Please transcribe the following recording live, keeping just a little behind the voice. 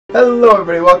Hello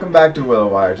everybody, welcome back to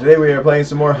Willowier. Today we are playing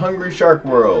some more Hungry Shark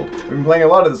World. We've been playing a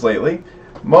lot of this lately.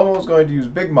 Momo's going to use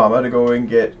Big Mama to go and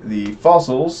get the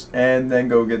fossils and then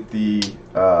go get the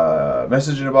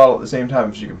message in a bottle at the same time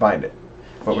if she can find it.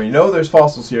 But we know there's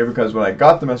fossils here because when I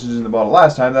got the message in the bottle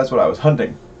last time, that's what I was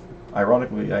hunting.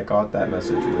 Ironically, I got that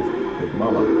message with Big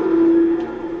Mama.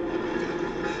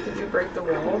 Did you break the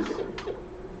walls?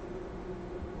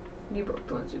 You broke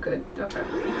the ones you could. Okay.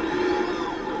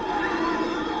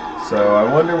 So I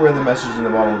wonder where the message in the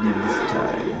bottle will be this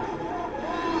time.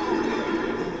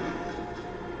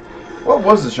 What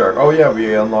was the shark? Oh yeah,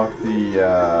 we unlocked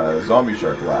the zombie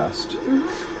shark last. Mm-hmm.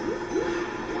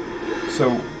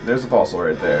 So there's the fossil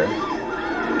right there.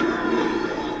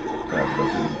 Gonna have to go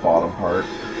through the bottom part.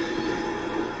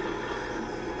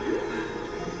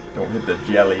 Don't hit the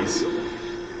jellies.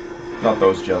 Not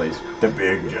those jellies. The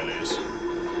big jellies.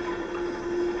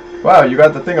 Wow, you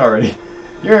got the thing already.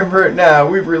 You're in for it now.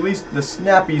 We've released the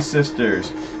SNAPPY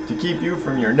sisters to keep you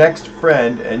from your next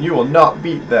friend, and you will not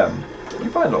beat them. You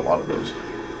find a lot of those.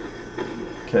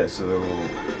 Okay, so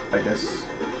I guess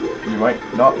you might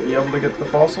not be able to get the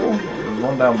fossil. There's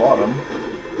one down bottom.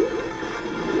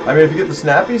 I mean, if you get the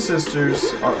SNAPPY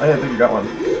sisters, I think you got one.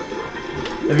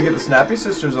 If you get the SNAPPY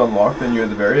sisters unlocked, then you at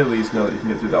the very least know that you can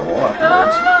get through that wall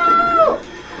afterwards. Oh!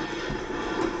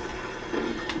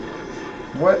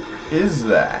 What is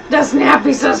that? The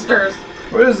Snappy Sisters!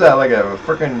 What is that, like a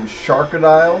frickin'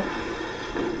 sharkadile?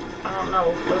 I don't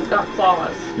know, but it's got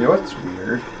claws. You know what's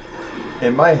weird?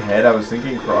 In my head, I was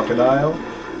thinking crocodile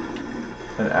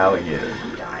and alligator,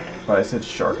 I'm dying. but I said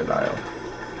sharkadile.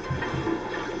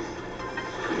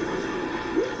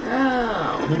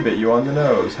 Oh. He bit you on the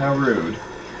nose. How rude.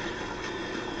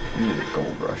 You need a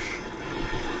gold rush.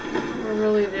 I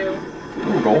really do.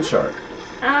 Ooh, gold shark.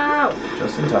 Ow!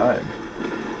 Just in time.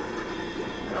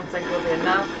 I don't think it'll be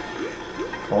enough.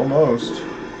 Almost.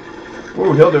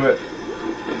 Ooh, he'll do it.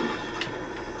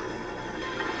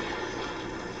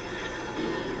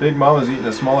 Big Mama's eating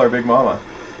a smaller Big Mama.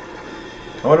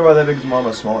 I wonder why that Big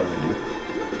Mama's smaller than you.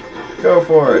 Go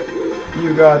for it.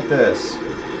 You got this.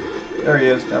 There he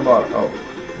is, down bottom. Oh,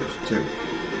 there's two.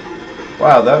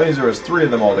 Wow, that means there was three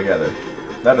of them all together.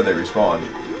 That or they respawned.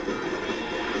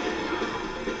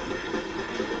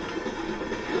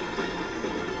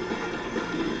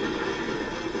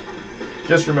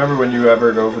 Just remember when you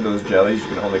ever go for those jellies, you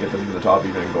can only get them from the top,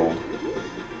 even in gold.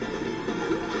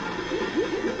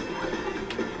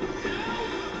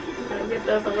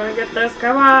 I'm gonna get this,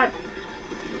 come on!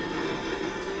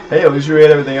 Hey, at least you ate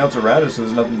everything else around us, so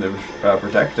there's nothing to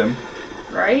protect him.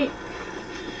 Right?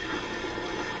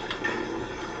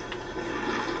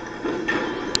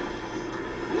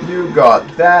 You got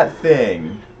that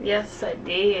thing. Yes, I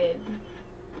did.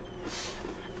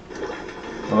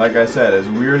 And like I said, as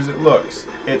weird as it looks,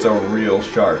 it's a real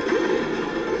shark.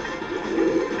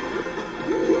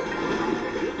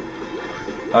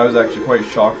 I was actually quite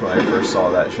shocked when I first saw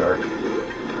that shark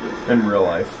in real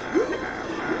life.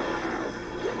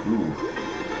 Ooh.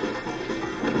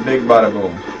 Big bada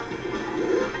boom.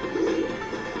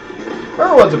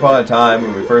 Remember once upon a time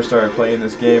when we first started playing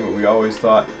this game, we always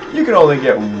thought you can only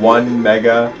get 1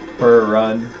 mega per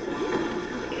run?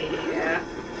 Yeah.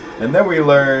 And then we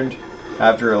learned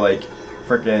after like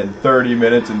frickin' 30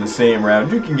 minutes in the same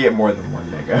round, you can get more than 1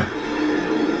 mega.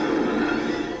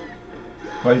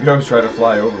 Well, you can always try to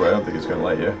fly over, but I don't think it's gonna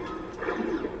let you.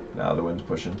 Now the wind's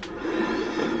pushing.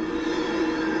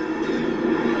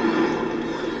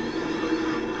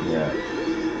 Yeah.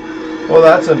 Well,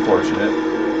 that's unfortunate.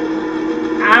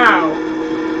 ow!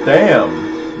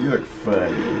 Damn! You look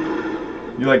funny.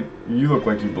 You look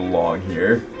like you belong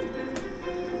here.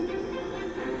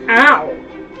 Ow!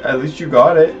 At least you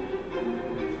got it.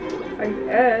 I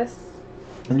guess.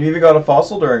 And you even got a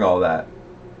fossil during all that.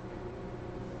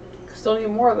 Still need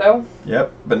more though.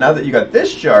 Yep. But now that you got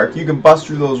this shark, you can bust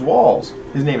through those walls.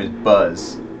 His name is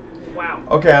Buzz. Wow.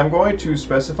 Okay, I'm going to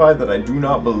specify that I do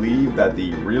not believe that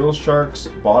the real shark's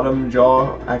bottom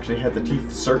jaw actually had the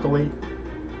teeth circulate.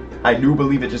 I do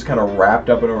believe it just kind of wrapped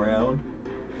up and around.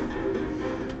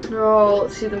 Oh,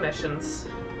 let's see the missions.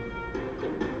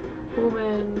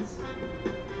 Humans.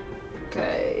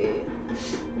 Okay.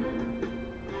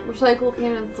 Recycle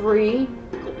cannon 3.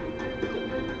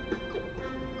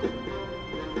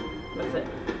 That's it.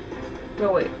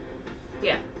 No, wait.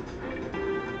 Yeah.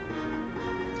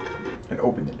 And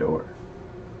open the door.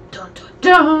 Dun dun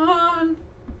dun!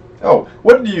 Oh,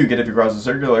 what do you get if you cross a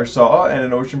circular saw and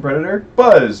an ocean predator?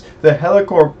 Buzz, the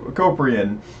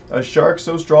helicoprion, a shark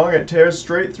so strong it tears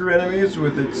straight through enemies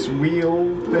with its wheel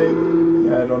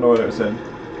thing. I don't know what it said.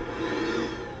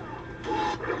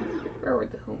 Where were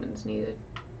the humans needed?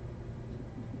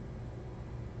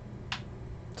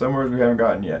 Somewhere we haven't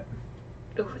gotten yet.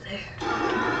 Over there.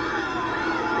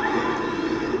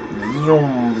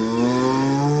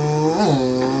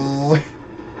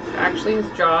 Actually,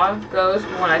 his jaw goes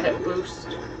when I hit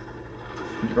boost.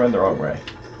 You're going the wrong way.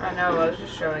 I know, I was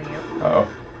just showing you. Uh oh.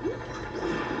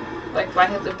 Like, if I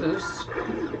hit the boost,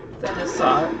 then his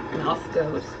mouth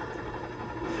goes.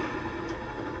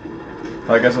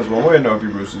 I guess that's one way to know if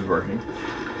your boost is working.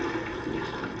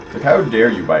 It's like, how dare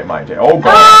you bite my tail? Oh,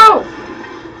 God! Oh!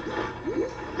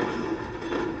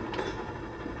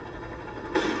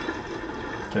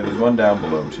 Okay, there's one down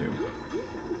below, too.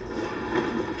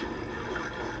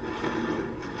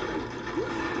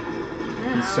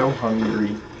 He's so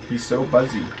hungry. He's so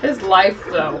buzzy. His life,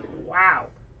 though.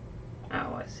 Wow.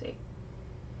 Oh, I see.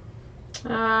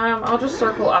 I'll just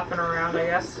circle up and around, I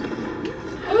guess.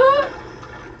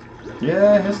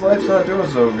 Yeah, his life's not doing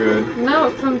so good. No,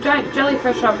 it's some giant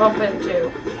jellyfish I bump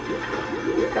into.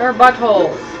 They're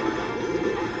buttholes.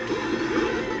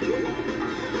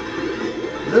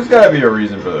 There's gotta be a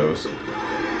reason for those.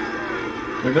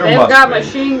 Like, there They've must got be.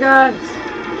 machine guns.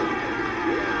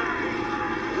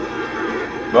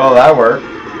 Well, that worked.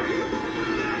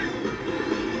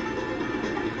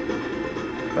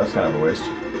 That's kind of a waste.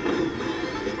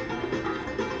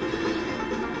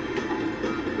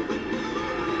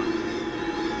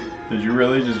 Did you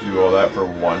really just do all that for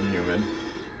one human?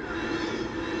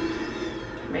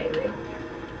 Maybe.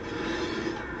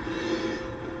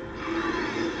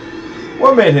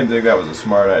 What made him think that was a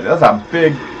smart idea? That's a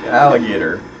big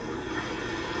alligator.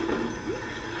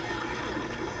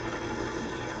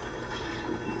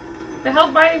 The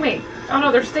hell's biting me? Oh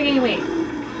no, they're stinging me.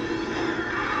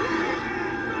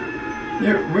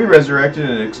 We resurrected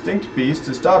an extinct beast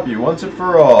to stop you once and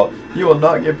for all. You will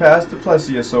not get past the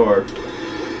plesiosaur.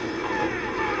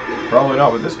 Probably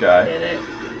not with this guy. Did it.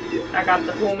 I got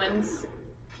the humans.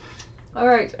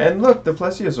 Alright. And look, the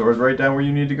plesiosaur is right down where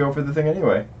you need to go for the thing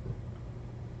anyway.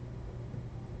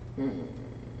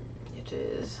 It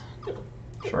is.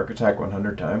 Shark attack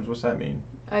 100 times? What's that mean?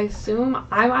 I assume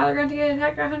I'm either going to get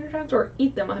attacked 100 times or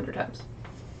eat them 100 times.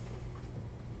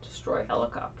 Destroy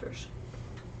helicopters.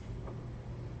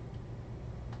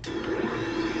 Go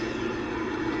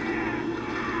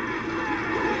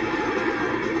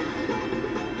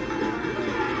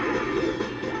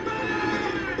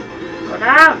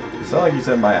down! It sounded like you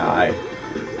said my eye.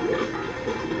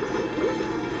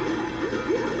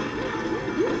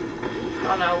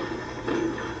 Oh no.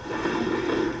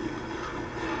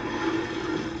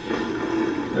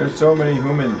 There's so many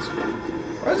humans.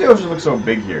 Why does the ocean look so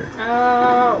big here?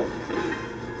 Oh!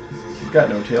 He's got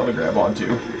no tail to grab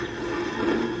onto.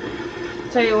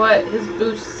 Tell you what, his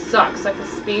boost sucks, like the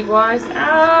speed-wise.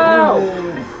 Ow!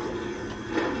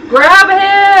 Oh. Grab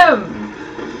him!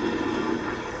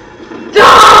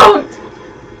 Don't!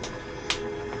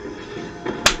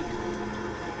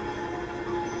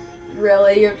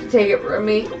 Really? You have to take it from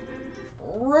me?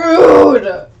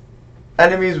 Rude!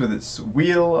 Enemies with its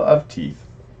wheel of teeth.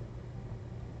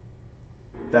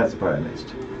 That's the part I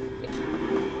missed.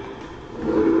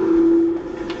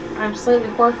 I'm slightly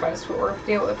horrified as to what we're going to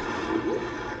deal with.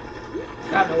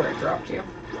 I don't know where it dropped you.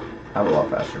 I'm a lot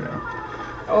faster now.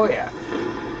 Oh yeah.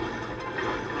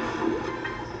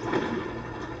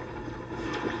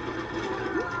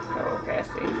 Oh, okay, I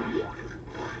see.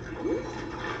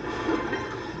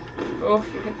 Oh,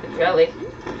 you hit the jelly.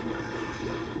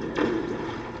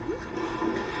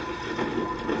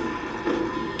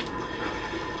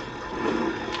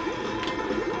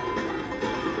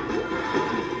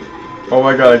 Oh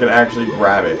my god, I can actually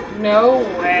grab it. No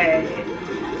way.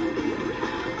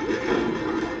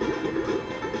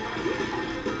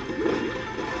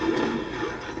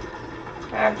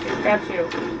 Got you.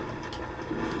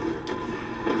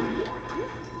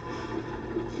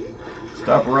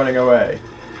 Stop running away.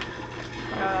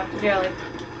 The jelly.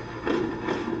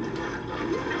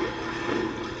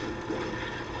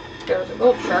 There's a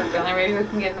gold shark down there. Maybe we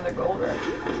can get another gold rush.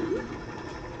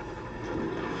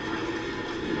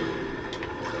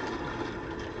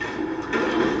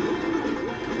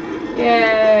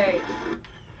 Yay!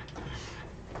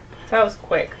 That was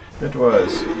quick. It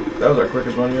was. That was our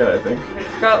quickest one yet, I think. We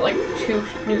just got like 2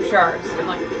 new sharks in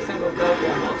like a single go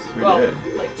almost. We well, did.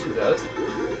 like 2 goes.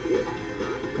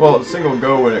 Well, it's single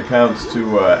go when it counts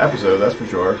to episode, that's for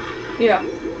sure. Yeah.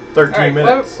 13 Alright,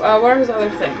 minutes. what are his other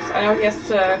things? I know he has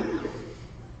to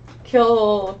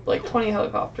kill like 20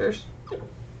 helicopters.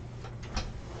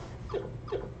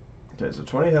 Okay, so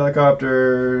 20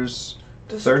 helicopters,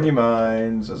 30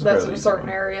 mines. That's fairly in a easy certain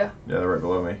one. area. Yeah, they're right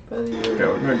below me. But Okay,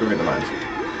 we're gonna go get the mines.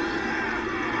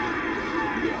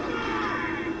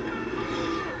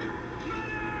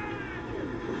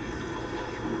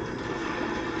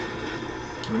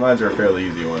 Mines are a fairly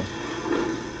easy one.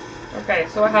 Okay,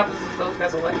 so what happens if those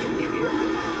guys electrocute you?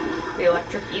 The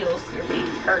electric eels, you're being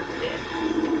hurt dead.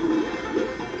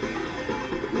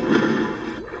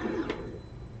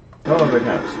 I don't know if it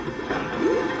counts.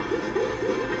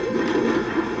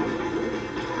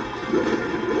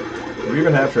 Do we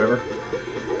even have Trevor?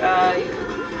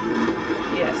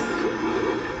 Yes.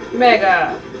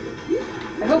 Mega!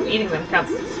 I hope eating them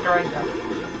counts as destroying them.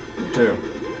 Me too.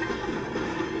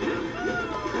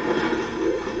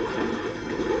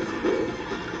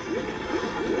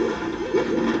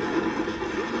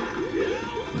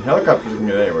 The helicopters can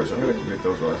get anywhere, so I'm gonna get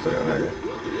those while I stay on there.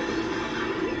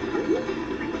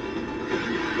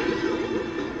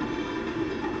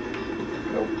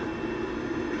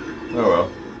 Oh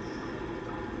well.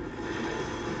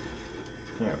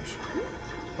 Ouch.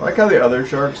 I like how the other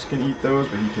sharks can eat those,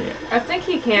 but he can't. I think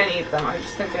he can eat them. I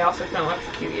just think they also can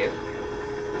electrocute you.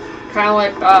 Kind of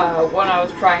like when I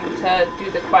was trying to do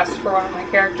the quest for one of my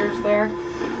characters there,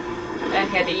 and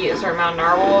he had to eat a certain amount of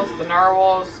narwhals. The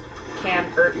narwhals can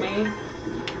hurt me.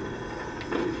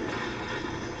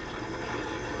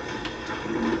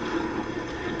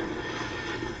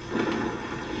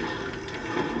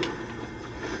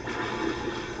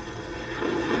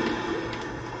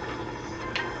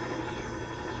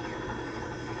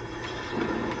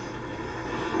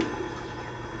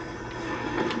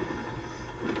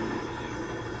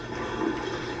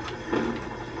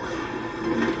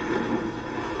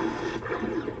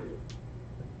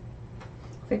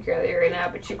 I think you're out of the area now,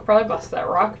 but you could probably bust that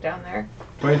rock down there.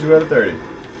 22 out of 30.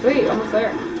 Sweet, almost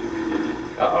there.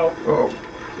 Uh-oh. Uh-oh.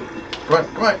 Come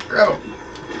on, grab him.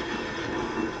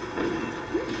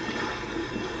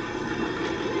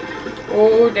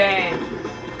 Oh, dang.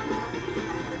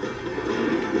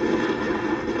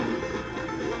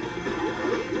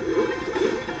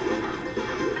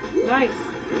 Nice.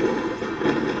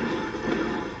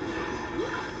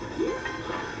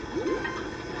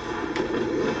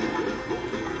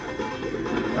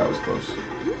 That was close.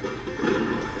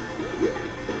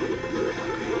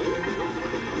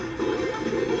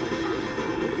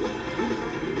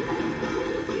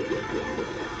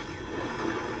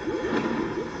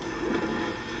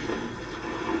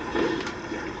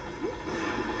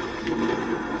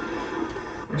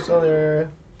 We're still in the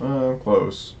area.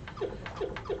 Close. Did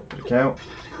it count?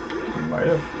 It might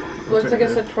have. Looks like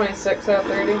it's at 26 out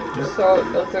of 30, Yep. so it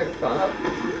looks like it's gone up.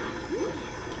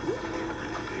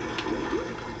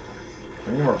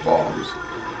 I need more bombs.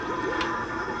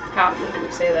 How often do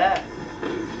we say that?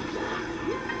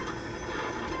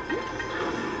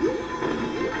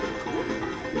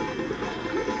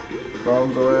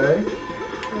 Bombs away. I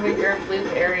think you're in blue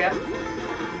area.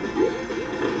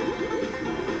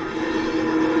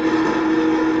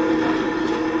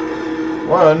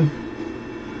 One.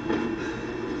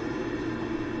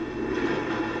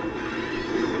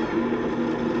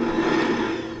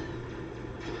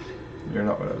 You're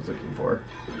not what I was looking for.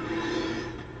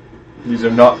 These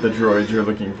are not the droids you're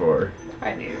looking for.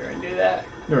 I knew you were gonna do that.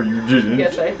 No, you didn't.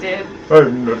 Yes, I did.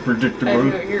 I'm not predictable. I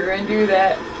knew you were gonna do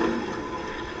that.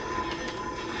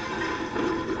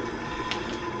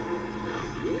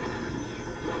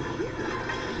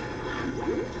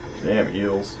 Damn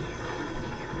eels.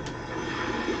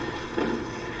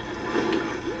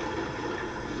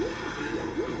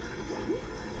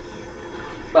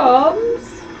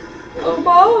 Bombs! Oh,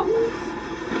 bombs!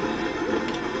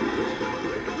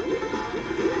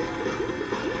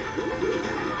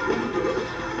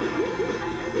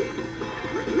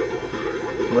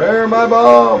 Where are my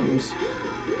bombs?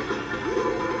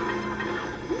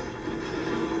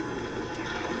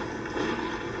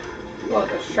 Well,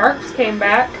 the sharks came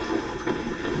back.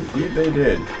 Indeed they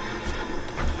did.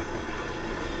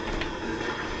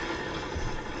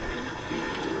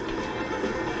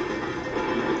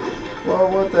 Well,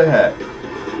 what the heck?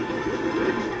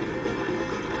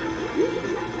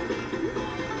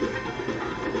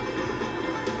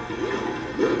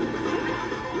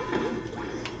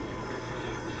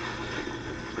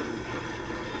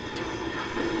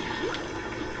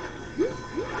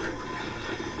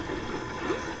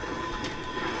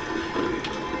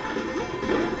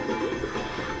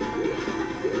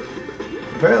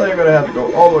 Apparently I'm going to have to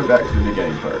go all the way back to the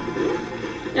beginning part.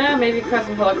 Yeah, maybe cause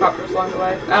some helicopters along the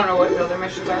way. I don't know what the other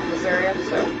missions are in this area,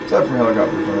 so. Aside from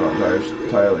helicopters, I'm not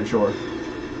entirely sure.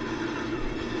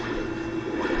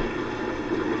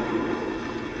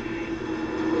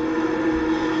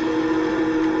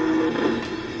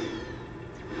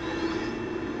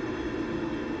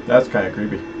 That's kind of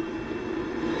creepy.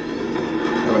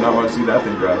 I would not want to see that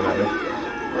thing driving at me.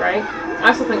 Right?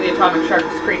 I still think the atomic shark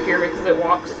is creepier because it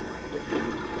walks.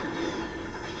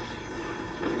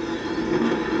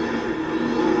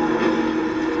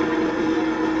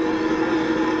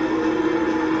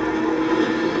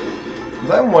 Was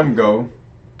that in one go?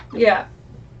 Yeah,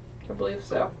 I believe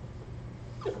so.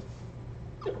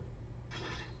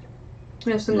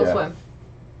 In a single swim.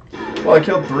 Well, I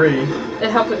killed 3.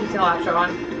 It helped with easy latch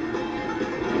on.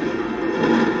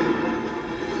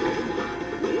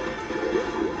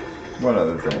 One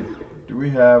other thing. Do we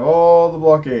have all the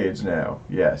blockades now?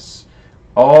 Yes.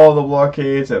 All the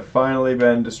blockades have finally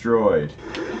been destroyed.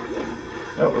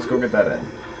 Oh, let's go get that end.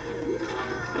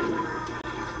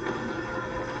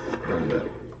 Where's that?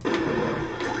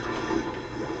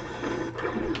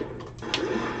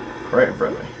 Right in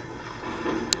front of me.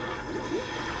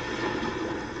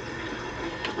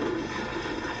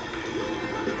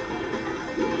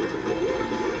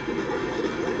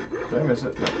 Did I miss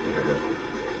it? No, I think I did.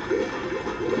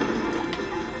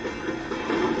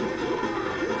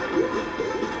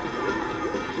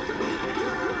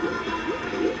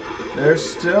 They're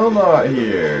still not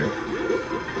here.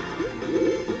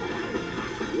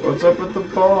 What's up with the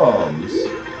bombs?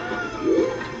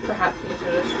 Perhaps you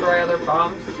should destroy other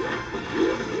bombs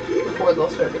before they'll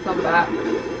start to come back.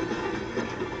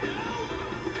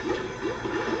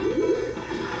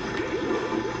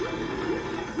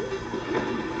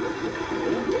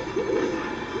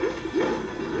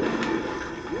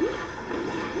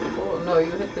 Oh no,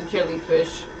 you hit the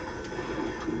jellyfish.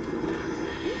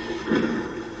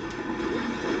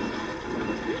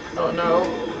 Oh no.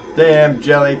 Damn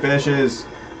jellyfishes!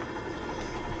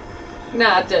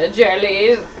 Not the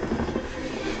jellies.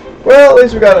 Well, at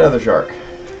least we got another shark.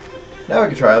 Now we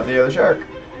can try out the other shark.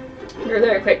 You're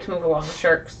very quick to move along the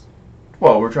sharks.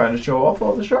 Well, we're trying to show off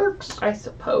all the sharks. I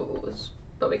suppose.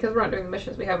 But because we're not doing the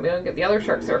missions, we haven't been able to get the other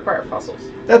sharks that require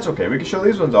fossils. That's okay, we can show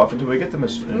these ones off until we get the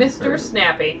Mr.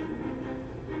 Snappy.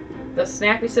 The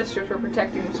Snappy sisters were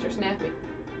protecting Mr. Snappy.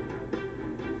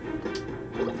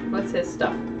 What's his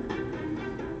stuff?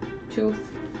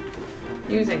 Tooth.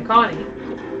 Using Connie.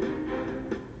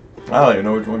 I don't even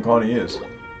know which one Connie is. How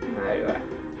do I?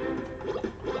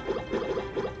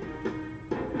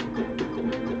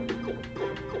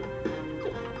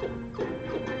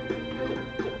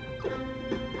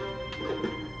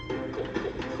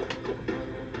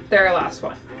 Their last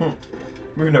one.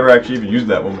 We've never actually even used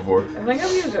that one before. I think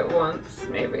I've used it once,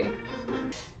 maybe.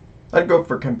 I'd go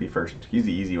for Kempy first. He's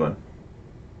the easy one.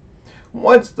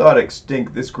 Once thought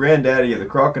extinct, this granddaddy of the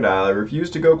crocodile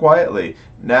refused to go quietly.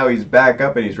 Now he's back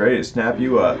up and he's ready to snap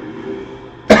you up.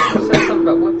 Something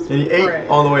about whips And he ate bread.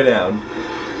 on the way down.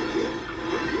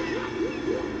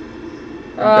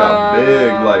 Got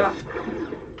big life.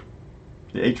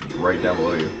 The H was right down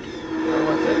below you. Or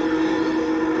what's it?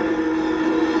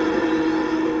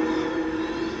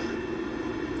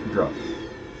 Drop.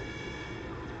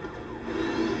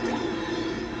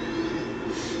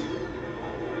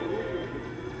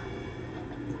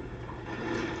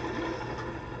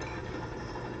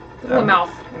 The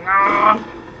mouth.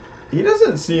 He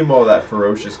doesn't seem all that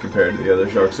ferocious compared to the other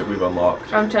sharks that we've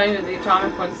unlocked. I'm telling you, the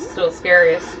atomic one's still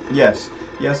scariest. Yes,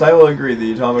 I will agree.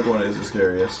 The atomic one is the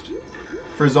scariest.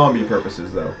 For zombie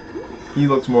purposes, though. He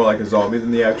looks more like a zombie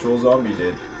than the actual zombie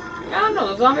did. I don't know,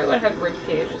 the zombie one had rib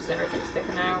cages and everything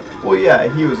sticking out. Well, yeah,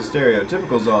 he was a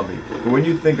stereotypical zombie. But when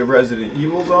you think of Resident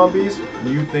Evil zombies,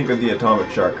 you think of the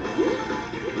atomic shark.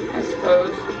 I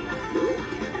suppose.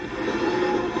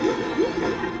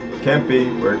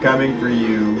 Kempy, we're coming for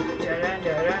you.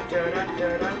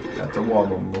 That's a wall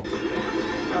mumble.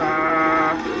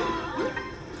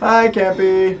 Hi,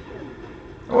 Kempy.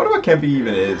 I wonder what Kempy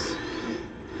even is.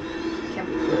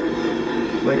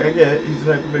 Like, I get it. He's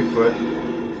a type of Bigfoot.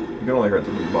 You can only hurt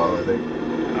them from the bottom, I think.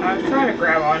 I was trying to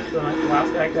grab onto him like the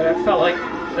last guy could. I felt like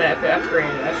that if I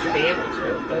upgraded, I should be able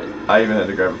to, but... I even had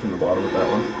to grab it from the bottom with that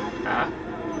one.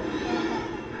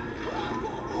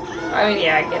 I mean,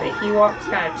 yeah, I get it. He walks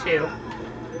kind of too.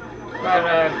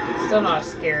 But, still not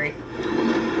scary.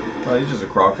 Well, he's just a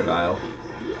crocodile.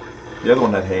 The other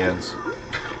one had hands.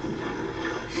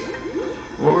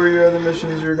 What were your other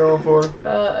missions you were going for?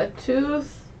 A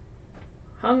tooth.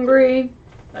 Hungry.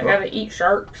 I gotta eat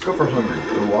sharks. Go for hungry.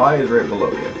 The Y is right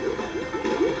below you.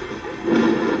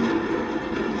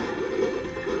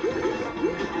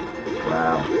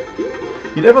 Wow.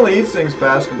 He definitely eats things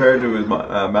fast compared to his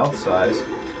mouth size.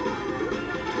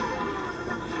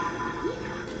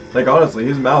 Like, honestly,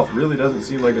 his mouth really doesn't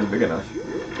seem like it's big enough.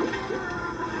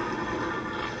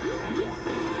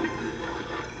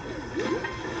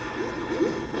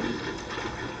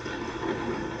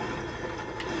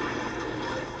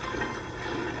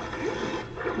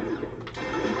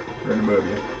 Right above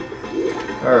you.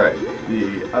 Alright,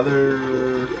 the other...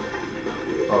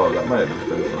 Oh, that might have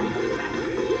been fun.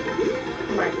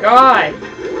 Oh my god!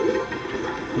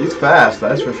 He's fast,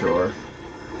 that's for sure.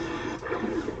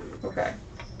 Okay.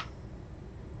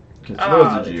 Okay, so those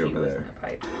the are G key over was there. in the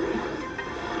pipe.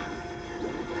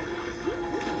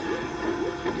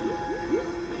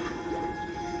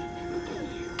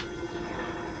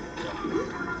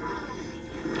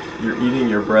 You're eating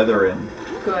your brethren.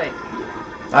 Good.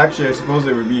 Actually, I suppose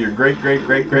they would be your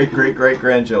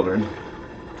great-great-great-great-great-great-grandchildren.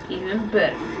 Even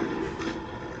better.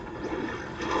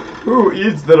 Who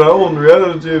eats their own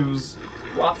relatives?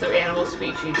 Lots of animal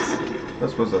species. I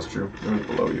suppose that's true. It was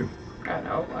below you. I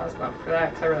know. I was going for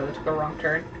that because I really took a wrong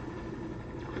turn.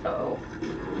 Uh-oh.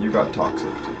 You got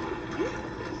toxic.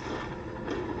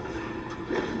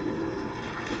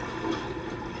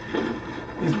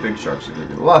 These big sharks are going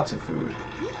to get lots of food.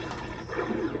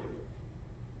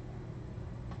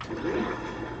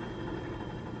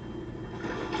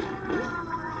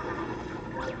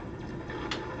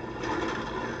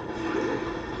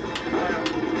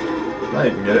 Now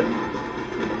you can get it.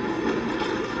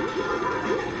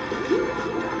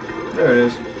 There it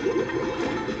is.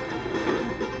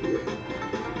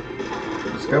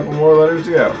 Just a couple more letters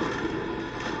to go.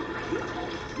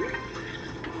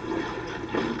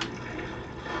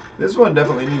 This one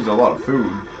definitely needs a lot of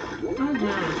food.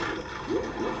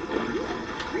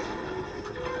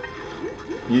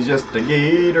 He's just a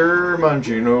gator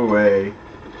munching away.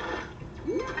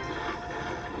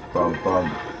 Bum bum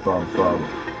bum bum.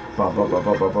 Bum, bum, bum,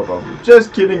 bum, bum, bum, bum.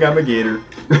 Just kidding, I'm a gator.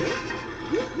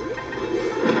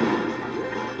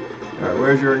 Alright,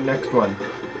 where's your next one?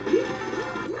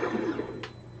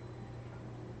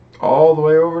 All the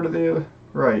way over to the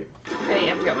right. I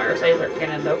am got my recycler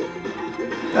cannon though.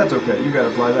 That's okay, you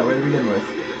gotta fly that way to begin with.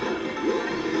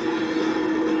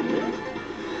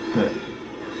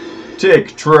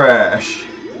 Take trash,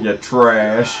 you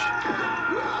trash.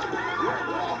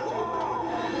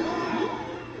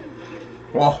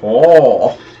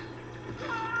 Whoa!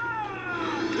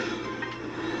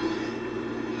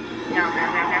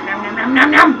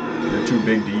 You're too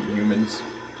big to eat humans.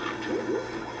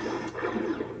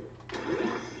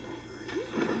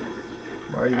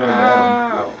 Why are you going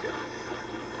down?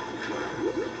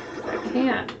 I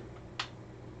can't.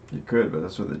 You could, but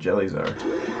that's where the jellies are.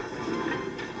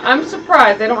 I'm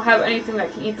surprised they don't have anything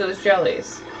that can eat those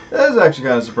jellies. That is actually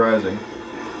kind of surprising.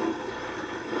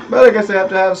 But I guess they have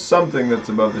to have something that's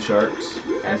above the sharks.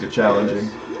 Make it challenging.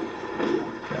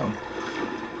 Down.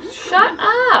 Shut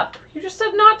up! You just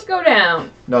said not to go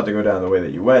down. Not to go down the way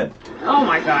that you went. Oh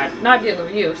my god, not dealing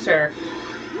with you, sir.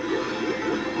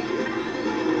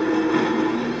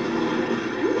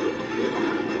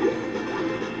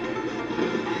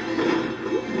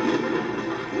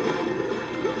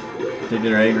 Taking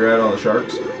your anger out on the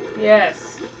sharks?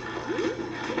 Yes.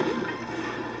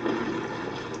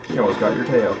 You almost got your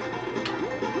tail.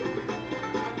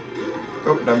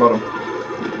 Oh, down bottom.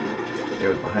 It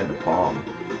was behind the palm.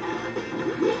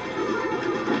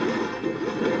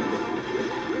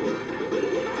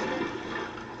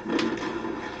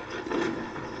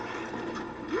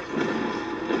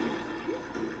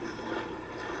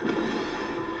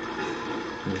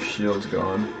 Your shield's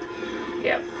gone.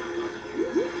 Yep.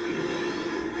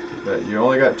 But you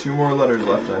only got 2 more letters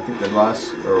left, and I think the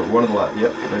last, or one of the last,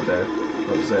 yep, right there. I was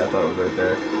about to say, I thought it was right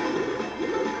there.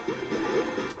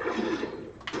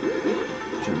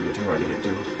 Shouldn't be too hard to get to.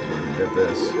 We're gonna get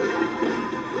this.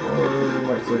 Or we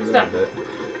might slow you down a bit.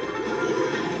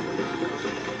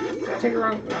 Did I take a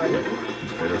wrong? No, I didn't.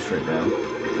 Just go straight down.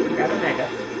 Got a mega.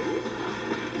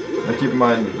 Now keep in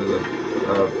mind that there's a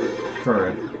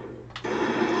current.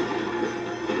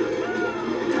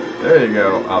 There you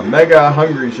go, a mega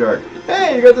hungry shark.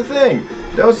 Hey, you got the thing!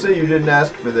 Don't say you didn't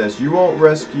ask for this. You won't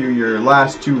rescue your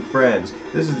last 2 friends.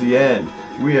 This is the end.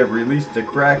 We have released the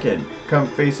Kraken. Come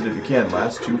face it if you can.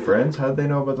 Last 2 friends? How'd they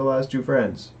know about the last 2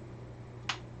 friends?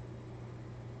 I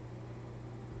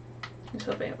was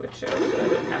hoping it would show so I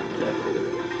didn't have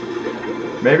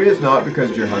to. Maybe it's not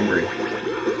because you're hungry.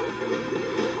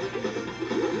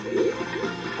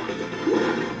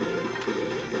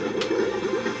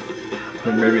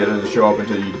 Or maybe it doesn't show up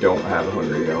until you don't have a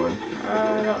hungry going.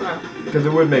 I don't know. Because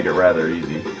it would make it rather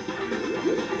easy.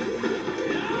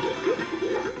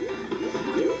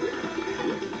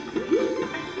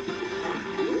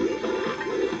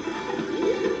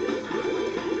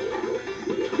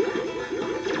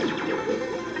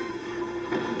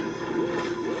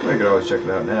 I could always check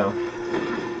it out now.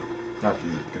 After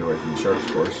you get away from the sharks,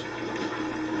 of course.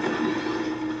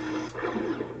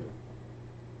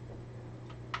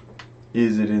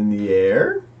 Is it in the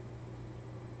air?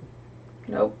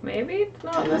 Nope, maybe it's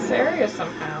not in this area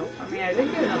somehow. I mean, I did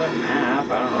get another map.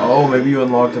 I don't know. Oh, maybe you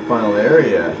unlocked the final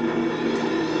area.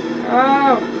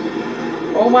 Oh.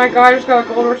 Oh my god, I just got a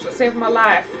gold rush that saved my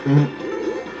life.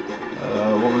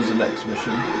 What was the next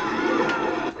mission?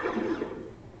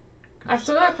 I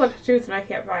still gotta collect a tooth and I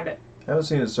can't find it. I haven't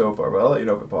seen it so far, but I'll let you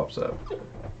know if it pops up.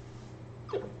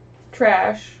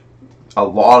 Trash. A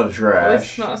lot of At trash.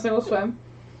 least not a single swim.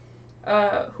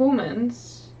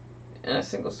 Humans in a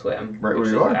single swim. Right where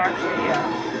you are. Actually,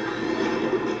 yeah.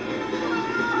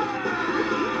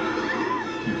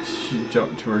 She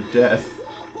jumped to her death.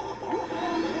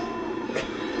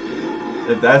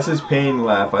 If that's his pain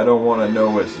laugh, I don't want to know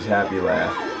what's his happy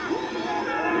laugh.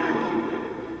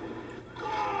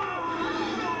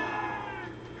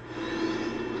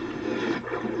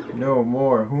 No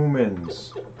more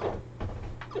humans.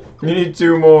 You need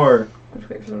 2 more. Just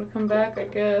wait for them to come back, I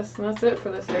guess. And that's it for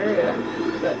this area.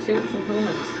 Got tooths and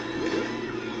humans.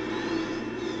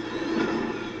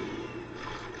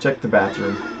 Check the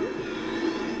bathroom.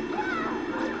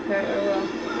 Okay, I will.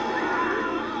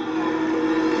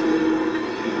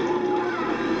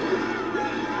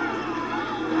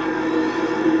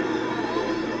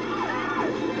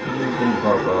 Didn't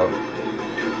pop up.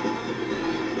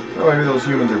 Oh, maybe those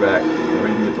humans are back. Or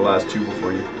you can get the last 2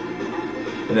 before you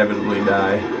inevitably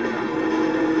die.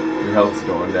 Your health's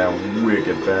going down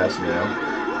wicked fast now.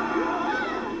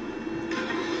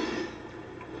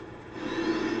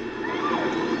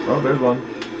 Oh, there's one.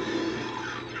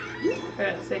 I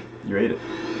didn't see. You ate it.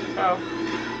 Oh.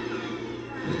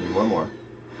 Just need 1 more.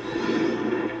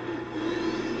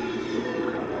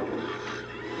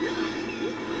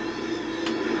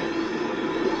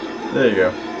 There you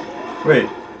go. Wait,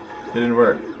 it didn't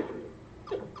work.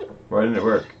 Why didn't it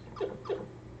work?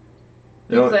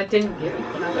 Because I didn't give you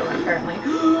another one, apparently.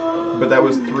 But that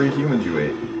was 3 humans you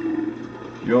ate.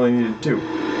 You only needed 2.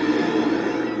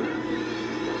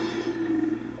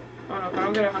 Oh no, if I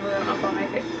don't get 100, I don't know if I'll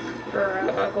make it. Or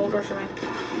a gold rush, I mean.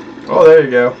 Oh, there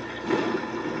you go.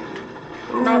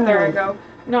 Not there I go.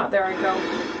 Not there I go.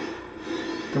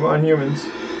 Come on, humans.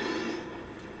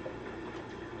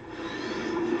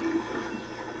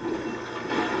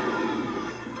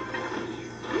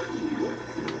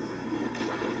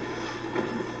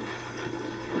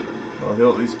 Well,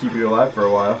 he'll at least keep you alive for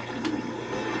a while.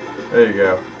 There you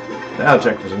go. Now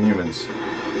check for some humans.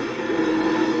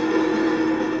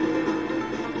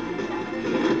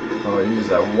 Oh, use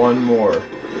that 1 more.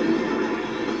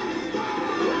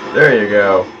 There you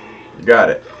go. You got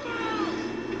it.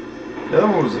 The other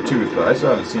one was a tooth, but I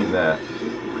still haven't seen that.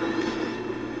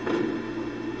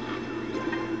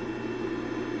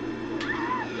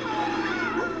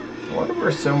 I wonder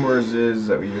where somewheres is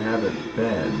that we haven't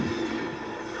been.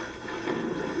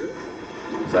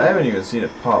 Because I haven't even seen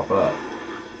it pop up. I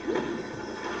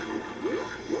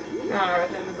don't know,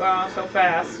 everything's going on so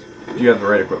fast. Do you have the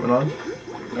right equipment on?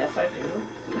 Yes, I do.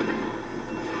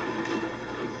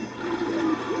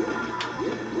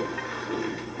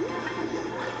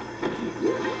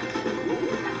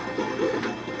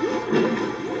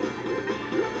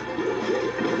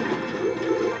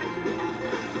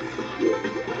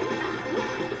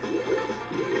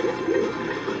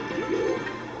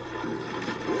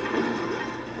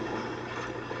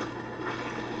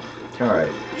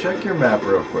 Alright, check your map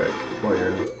real quick while you're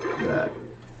in that.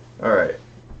 Alright,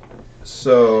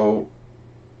 so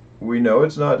we know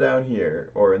it's not down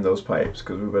here or in those pipes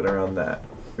because we've been around that.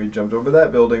 We jumped over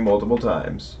that building multiple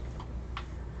times.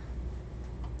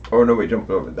 Or no, we jumped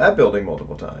over that building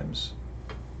multiple times.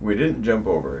 We didn't jump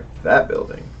over that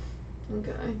building.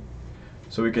 Okay.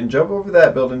 So we can jump over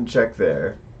that building, check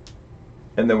there.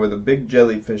 And then where the big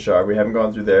jellyfish are, we haven't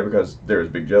gone through there because there's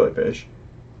big jellyfish.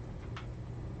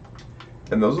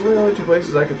 And those are the only 2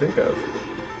 places I could think of.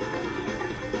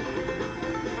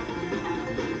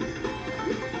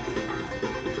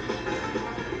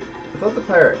 I thought the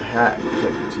pirate hat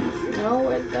protected teeth. No,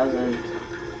 it doesn't.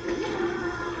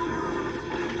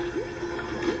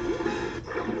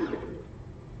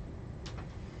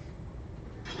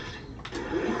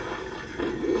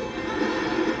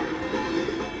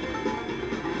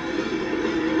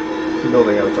 The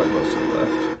building I was talking about is to the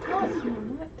left. No, it's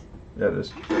not. Yeah, it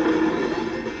is.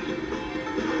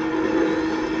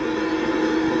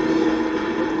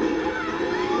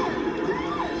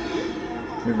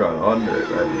 You've gone under it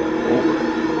rather than over it.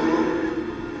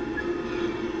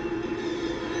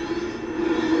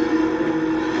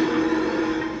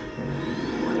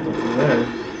 Nothing there.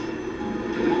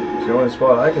 The only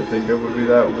spot I could think of would be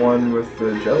that one with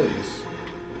the jellies.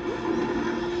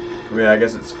 I mean, I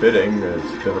guess it's fitting. It's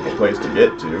a difficult place to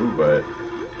get to, but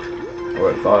I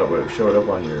would have thought it would have showed up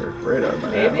on your radar by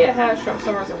now. Maybe it has shown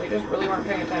somewhere and we just really weren't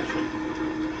paying attention.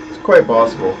 It's quite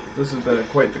possible. This has been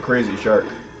quite the crazy shark,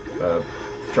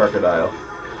 crocodile.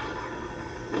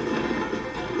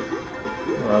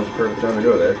 Now's the perfect time to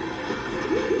go there.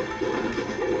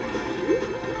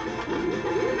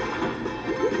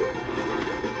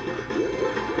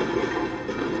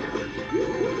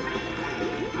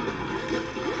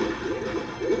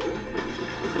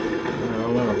 I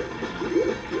don't know.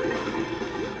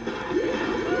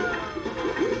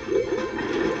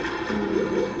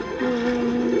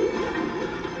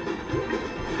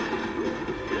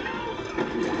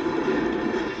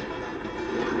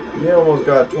 You almost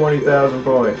got 20,000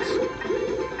 points.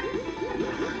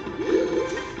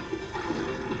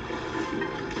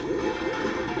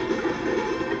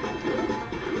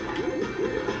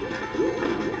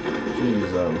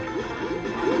 Jeez,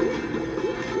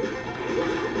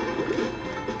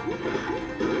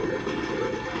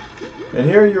 And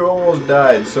here you almost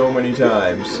died so many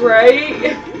times.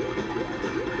 Right?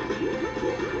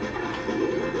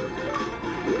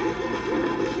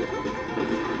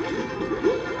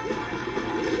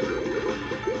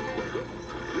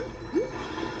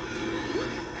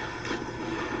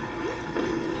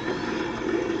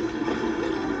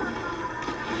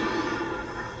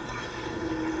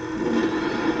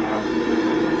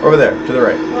 Over there, to the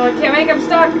right. Well, I can't make him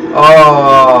stuck.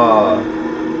 Oh.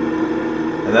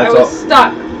 And that's I was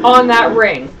stuck on that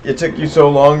ring. It took you so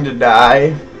long to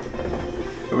die.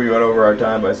 We went over our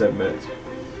time by 7 minutes.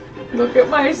 Look at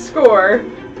my score.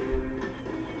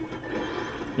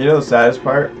 You know the saddest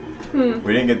part?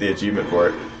 We We didn't get the achievement for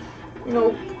it.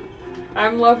 Nope.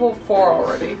 I'm level 4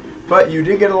 already. But you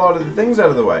did get a lot of the things out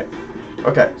of the way.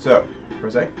 Okay, so, for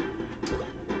a sec.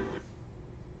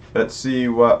 Let's see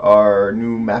what our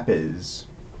new map is.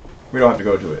 We don't have to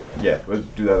go to it yet. We'll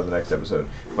do that in the next episode.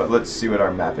 But let's see what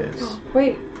our map is.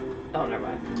 Wait. Oh, never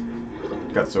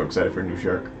mind. Got so excited for a new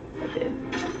shark. I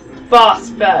did. Boss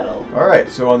battle. Alright,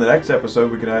 so on the next episode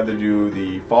we can either do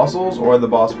the fossils or the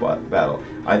boss battle.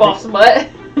 Boss butt.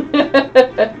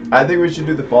 I think we should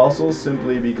do the fossils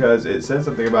simply because it says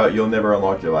something about you'll never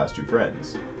unlock your last 2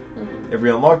 friends. If we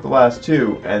unlock the last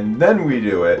 2 and then we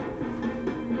do it,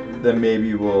 then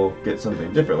maybe we'll get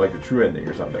something different, like the true ending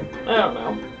or something. I don't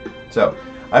know. So,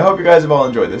 I hope you guys have all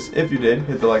enjoyed this. If you did,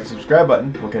 hit the like and subscribe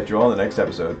button. We'll catch you all in the next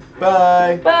episode.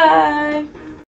 Bye! Bye!